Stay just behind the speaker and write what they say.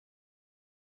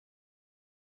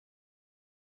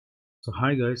So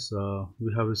hi guys,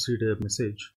 we have received a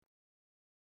message.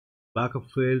 Backup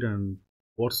failed and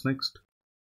what's next?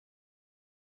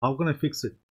 How can I fix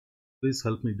it? Please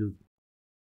help me do.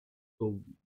 So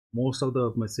most of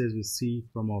the message we see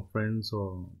from our friends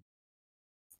or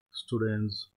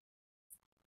students,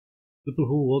 people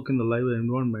who work in the live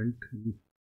environment,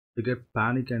 they get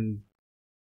panic and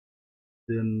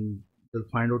then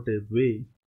they'll find out a way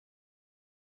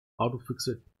how to fix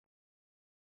it.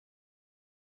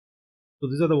 So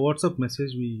these are the WhatsApp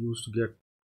message we used to get,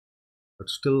 but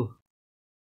still,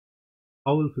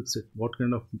 how will fix it? What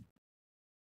kind of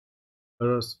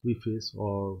errors we face,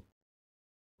 or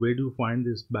where do you find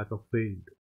this backup failed?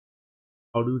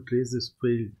 How do you trace this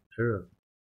failed error?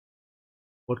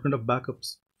 What kind of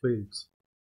backups fails?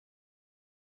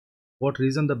 What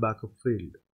reason the backup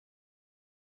failed?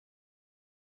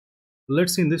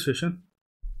 Let's see in this session.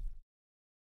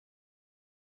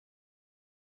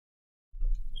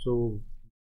 So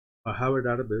I have a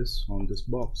database on this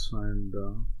box and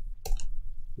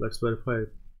let's verify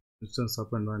instance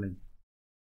up and running.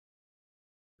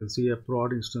 You can see a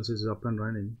prod instance is up and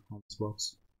running on this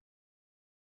box.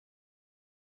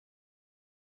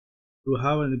 Do you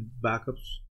have any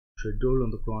backups scheduled on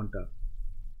the cron tab?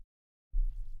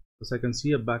 Because I can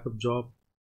see a backup job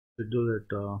scheduled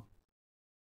at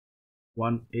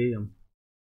 1 a.m.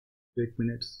 8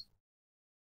 minutes.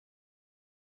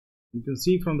 You can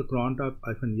see from the cron tab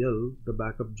 -L the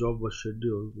backup job was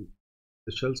scheduled with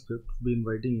the shell script been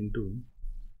writing into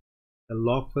a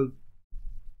log file.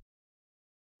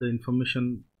 The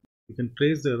information, you can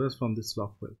trace the errors from this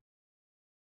log file.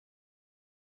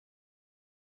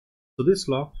 So this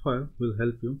log file will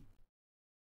help you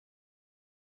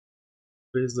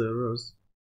trace the errors.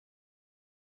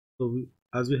 So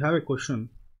as we have a question,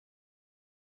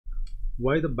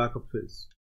 why the backup fails?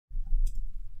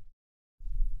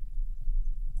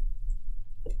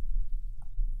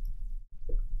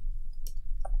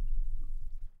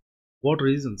 What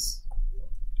reasons?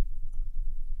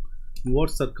 In what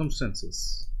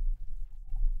circumstances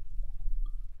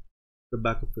the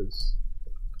backup fails?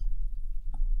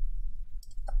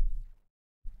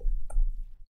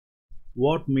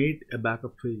 What made a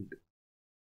backup failed?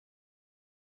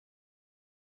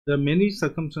 There are many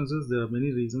circumstances, there are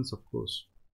many reasons, of course.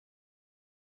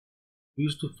 We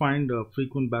used to find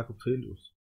frequent backup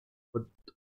failures, but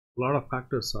a lot of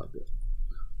factors are there.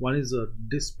 One is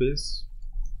disk space.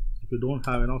 If you don't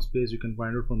have enough space, you can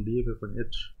find it from DFF and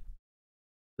H.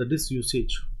 The disk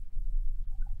usage,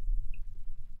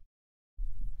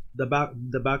 the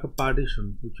backup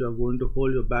partition which you are going to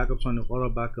hold your backups on your Aura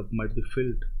backup might be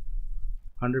filled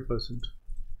 100%.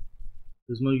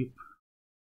 There's no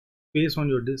space on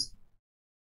your disk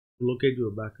to locate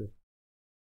your backup.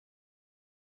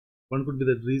 One could be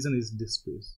the reason is disk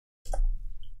space,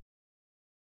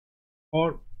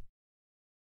 or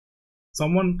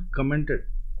someone commented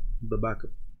the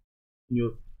backup in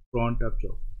your cron tab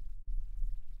job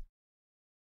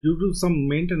due to some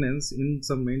maintenance.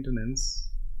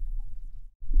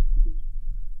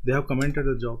 They have commented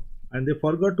the job and they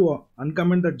forgot to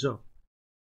uncomment that job.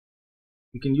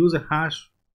 You can use a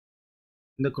hash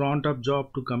in the cron tab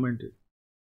job to comment it.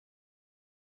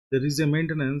 There is a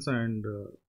maintenance and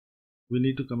we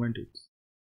need to comment it,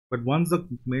 but once the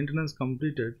maintenance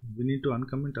completed, we need to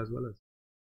uncomment as well as.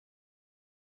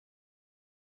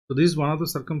 So this is one of the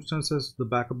circumstances the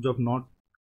backup job not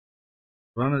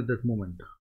run at that moment.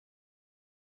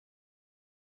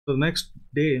 So the next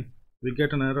day we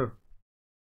get an error,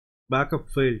 backup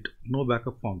failed, no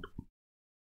backup found.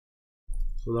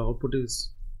 So the output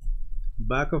is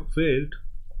backup failed,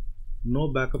 no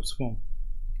backups found.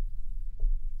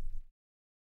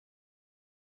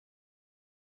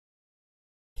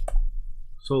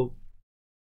 So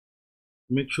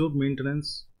make sure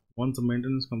maintenance, once the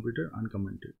maintenance completed,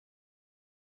 uncommented.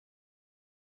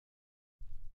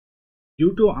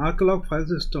 Due to archivelog file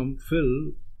system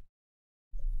fill,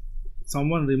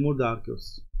 someone removed the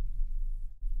archives,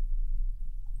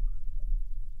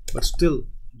 but still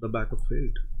the backup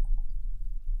failed.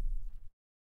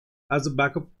 As the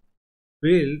backup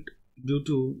failed due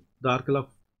to the archivelog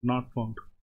not found.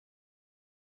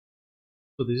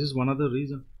 So this is one other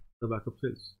reason the backup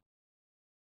fails.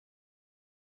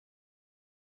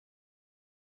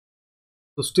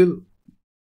 So still,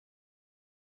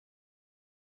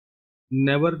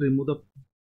 never remove the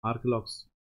archivelogs.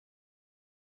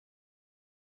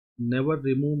 Never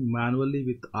remove manually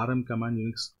with RM command,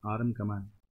 Unix RM command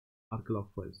archivelog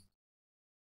files.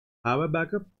 Have a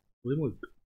backup, remove it.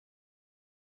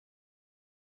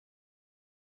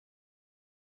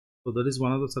 So that is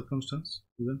one of the circumstance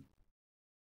even.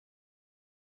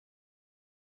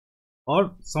 or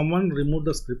someone removed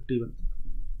the script, even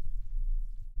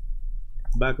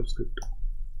backup script,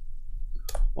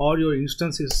 or your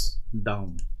instance is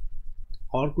down,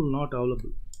 Oracle not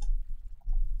available,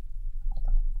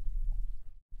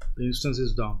 the instance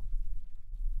is down,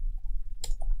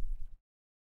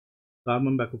 the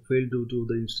RMAN backup failed due to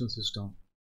the instance is down,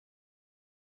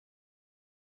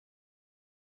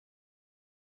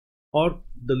 or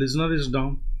the listener is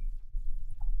down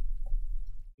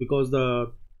because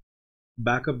the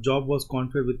backup job was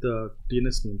configured with the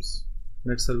TNS names,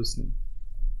 net service name,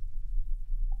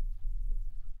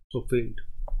 so failed.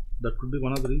 That could be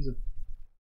one of the reasons.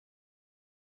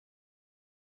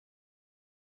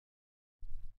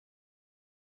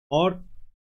 Or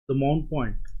the mount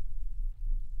point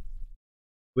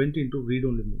went into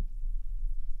read-only mode.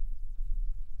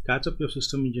 Catch up your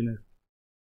system engineer,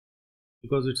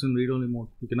 because it's in read-only mode.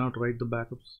 You cannot write the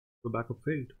backups. The backup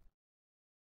failed.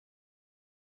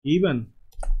 Even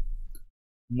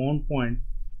mount point,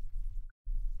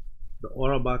 the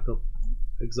Aura backup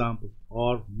example,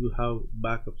 or you have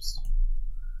backups.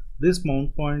 This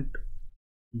mount point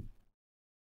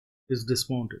is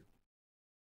dismounted.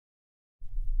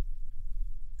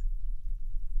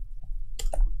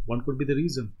 One could be the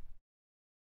reason.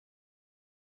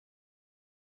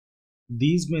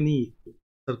 These many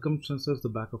circumstances the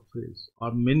backup fails,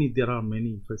 or many, there are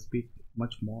many, if I speak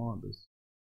much more on this.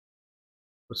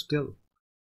 But still,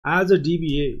 as a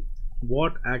DBA,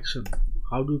 what action?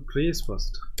 How do you trace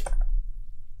first?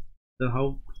 Then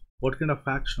what kind of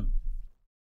action?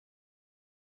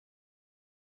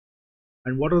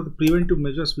 And what are the preventive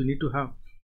measures we need to have?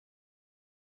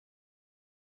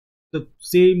 The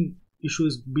same issue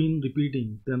is being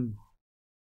repeating, then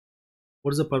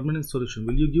what is the permanent solution?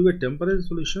 Will you give a temporary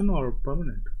solution or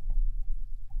permanent?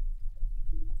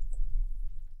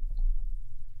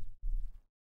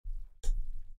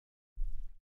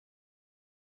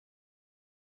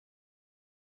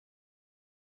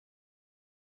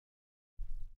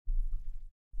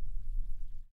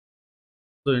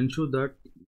 So ensure that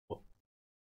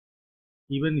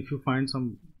even if you find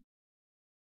some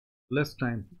less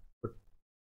time, but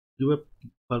give a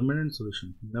permanent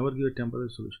solution. Never give a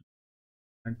temporary solution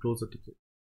and close the ticket.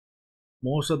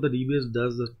 Most of the DBAs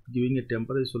does the giving a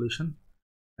temporary solution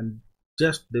and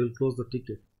just they will close the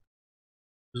ticket.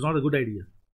 It's not a good idea.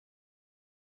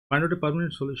 Find out a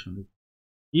permanent solution.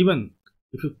 Even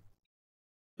if you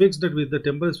fix that with the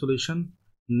temporary solution,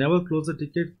 never close the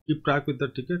ticket, keep track with the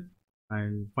ticket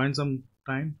and find some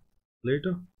time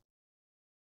later.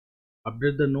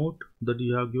 Update the note that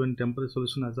you have given temporary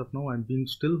solution as of now and been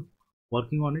still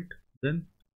working on it, then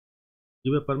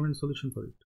give a permanent solution for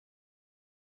it.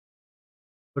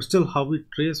 But still, how we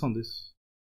trace on this?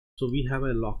 So we have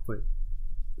a log file.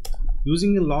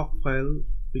 Using a log file,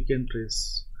 we can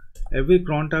trace. Every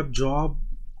cron tab job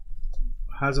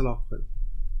has a log file.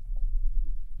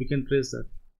 We can trace that.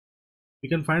 We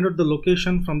can find out the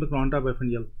location from the cron tab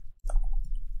FNL.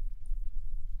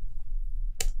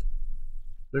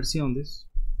 Let's see on this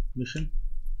mission.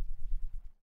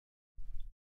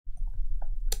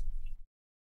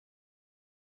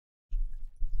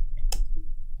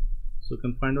 So you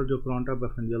can find out your cron tab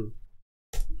FNL,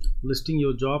 listing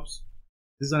your jobs.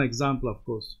 This is an example, of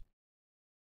course.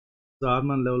 The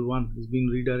RMAN level 1 is being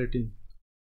redirecting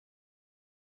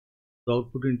the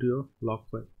output into your log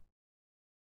file.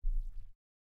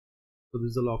 So this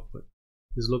is a log file.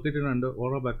 It is located under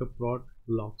Aura Backup prod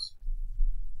logs.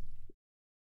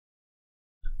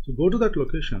 So go to that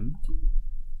location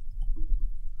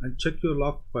and check your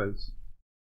log files.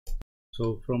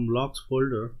 So from logs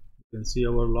folder, you can see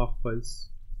our log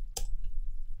files.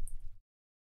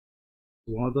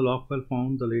 One of the log file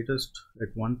found the latest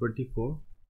at 124,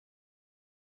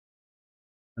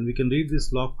 and we can read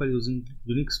this log file using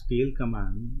Unix tail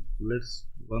command. Let's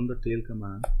run the tail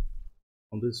command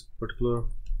on this particular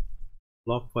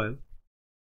log file.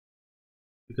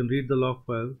 You can read the log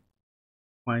file,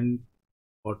 find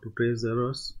or to trace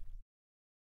errors,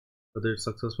 whether it's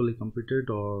successfully completed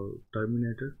or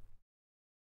terminated.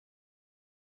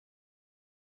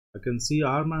 I can see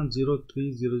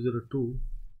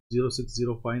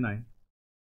RMAN-06059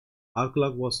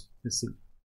 archivelog was missing.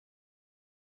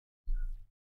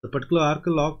 The particular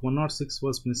archivelog 106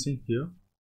 was missing here,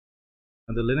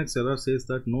 and the Linux error says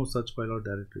that no such file or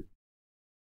directory.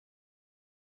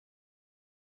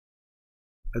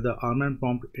 And the RMAN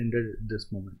prompt ended at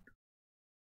this moment.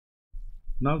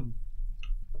 Now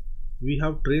we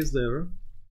have traced the error.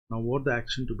 Now what the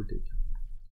action to be taken?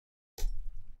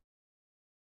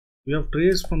 We have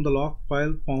traced from the log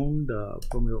file found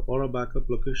from your Aura Backup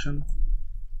location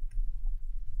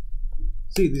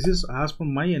See, this is as per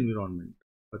my environment,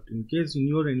 but in case in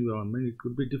your environment it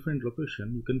could be different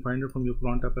location. You can find it from your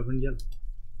front app FNL.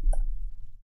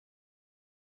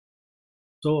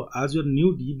 So as your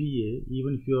new DBA,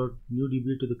 even if you are new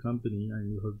DBA to the company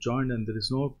and you have joined and there is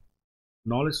no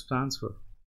knowledge transfer,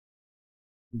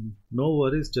 no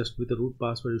worries, just with the root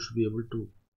password you should be able to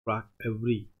track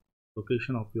every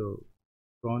location of your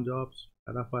cron jobs,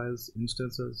 data files,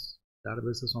 instances,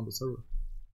 databases on the server.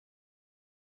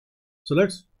 So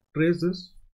let's trace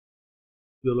this,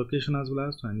 your location as well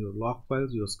as and your log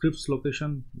files, your scripts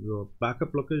location, your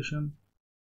backup location,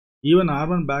 even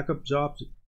RMAN backup jobs.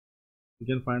 You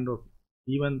can find out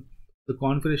even the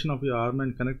configuration of your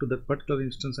RMAN, connect to that particular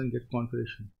instance and get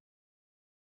configuration.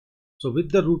 So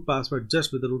with the root password,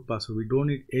 just with the root password, we don't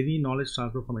need any knowledge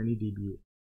transfer from any DBA.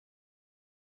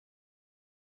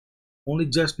 Only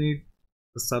just need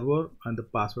the server and the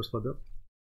passwords for the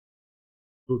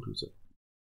root user.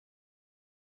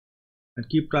 And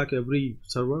keep track every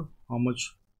server, how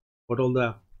much, what all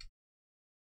the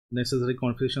necessary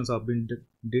configurations have been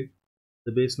did.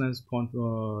 The baselines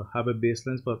have a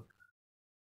baseline for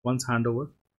once handover.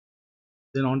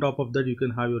 Then on top of that, you can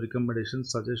have your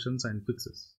recommendations, suggestions, and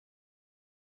fixes.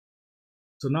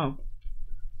 So now,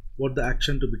 what the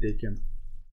action to be taken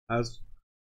as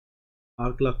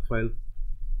archivelog file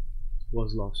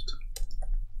was lost?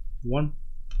 1.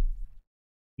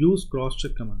 Use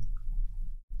crosscheck command.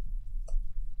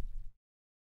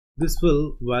 This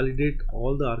will validate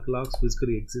all the archivelogs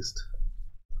physically exist.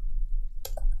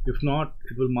 If not,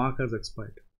 it will mark as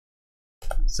expired.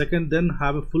 Second, then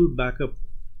have a full backup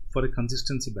for a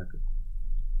consistency backup.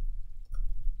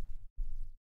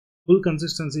 Full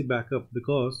consistency backup,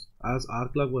 because as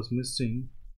archivelog was missing,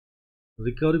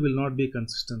 recovery will not be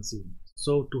consistency.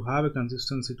 So to have a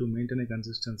consistency, to maintain a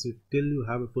consistency till you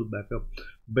have a full backup,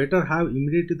 better have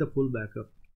immediately the full backup.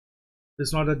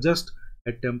 It's not just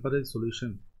a temporary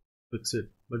solution, fix it,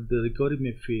 but the recovery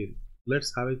may fail.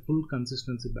 Let's have a full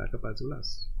consistency backup as well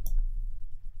as.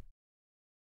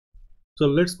 So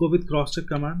let's go with crosscheck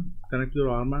command. Connect your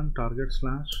RMAN target /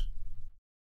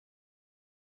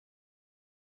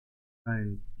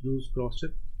 and use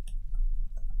crosscheck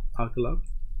archivelog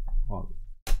all.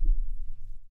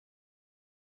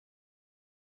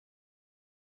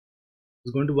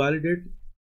 It's going to validate.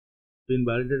 Been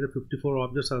validated 54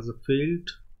 objects as a failed.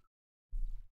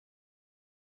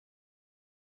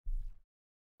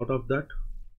 Out of that,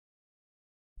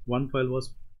 one file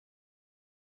was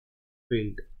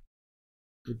failed.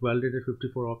 It validated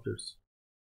 54 objects,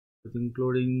 with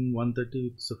including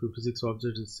 130, so 56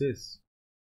 objects it says.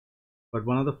 But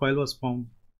one other file was found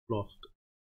lost.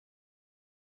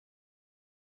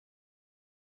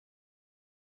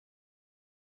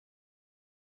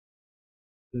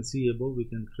 You can see above, we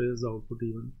can trace the output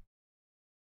even.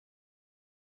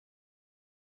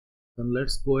 Then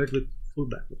let's go ahead with full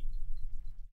backup.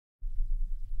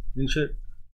 Insert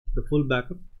the full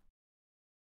backup.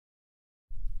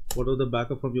 What are the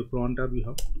backup from your cron tab you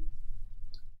have,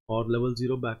 or level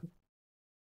 0 backup,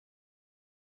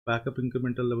 backup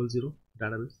incremental level 0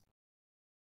 database.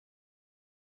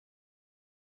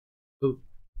 So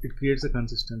it creates a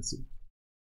consistency.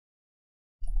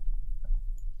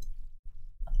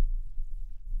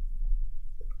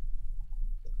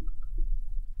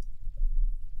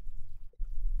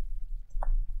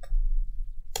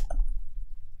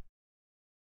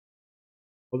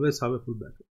 Always have a full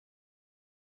backup.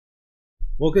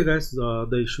 Okay guys,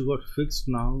 the issue got fixed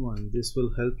now, and this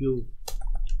will help you.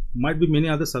 Might be many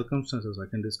other circumstances I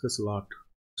can discuss a lot.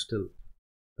 Still,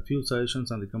 a few suggestions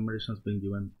and recommendations being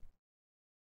given,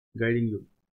 guiding you,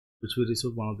 which we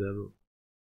received one of the error.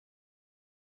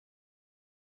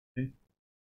 Okay,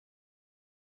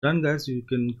 done guys. You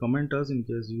can comment us in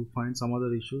case you find some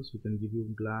other issues. We can give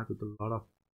you glad with a lot of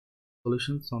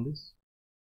solutions on this.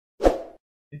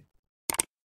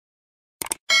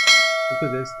 Okay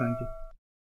guys, thank you.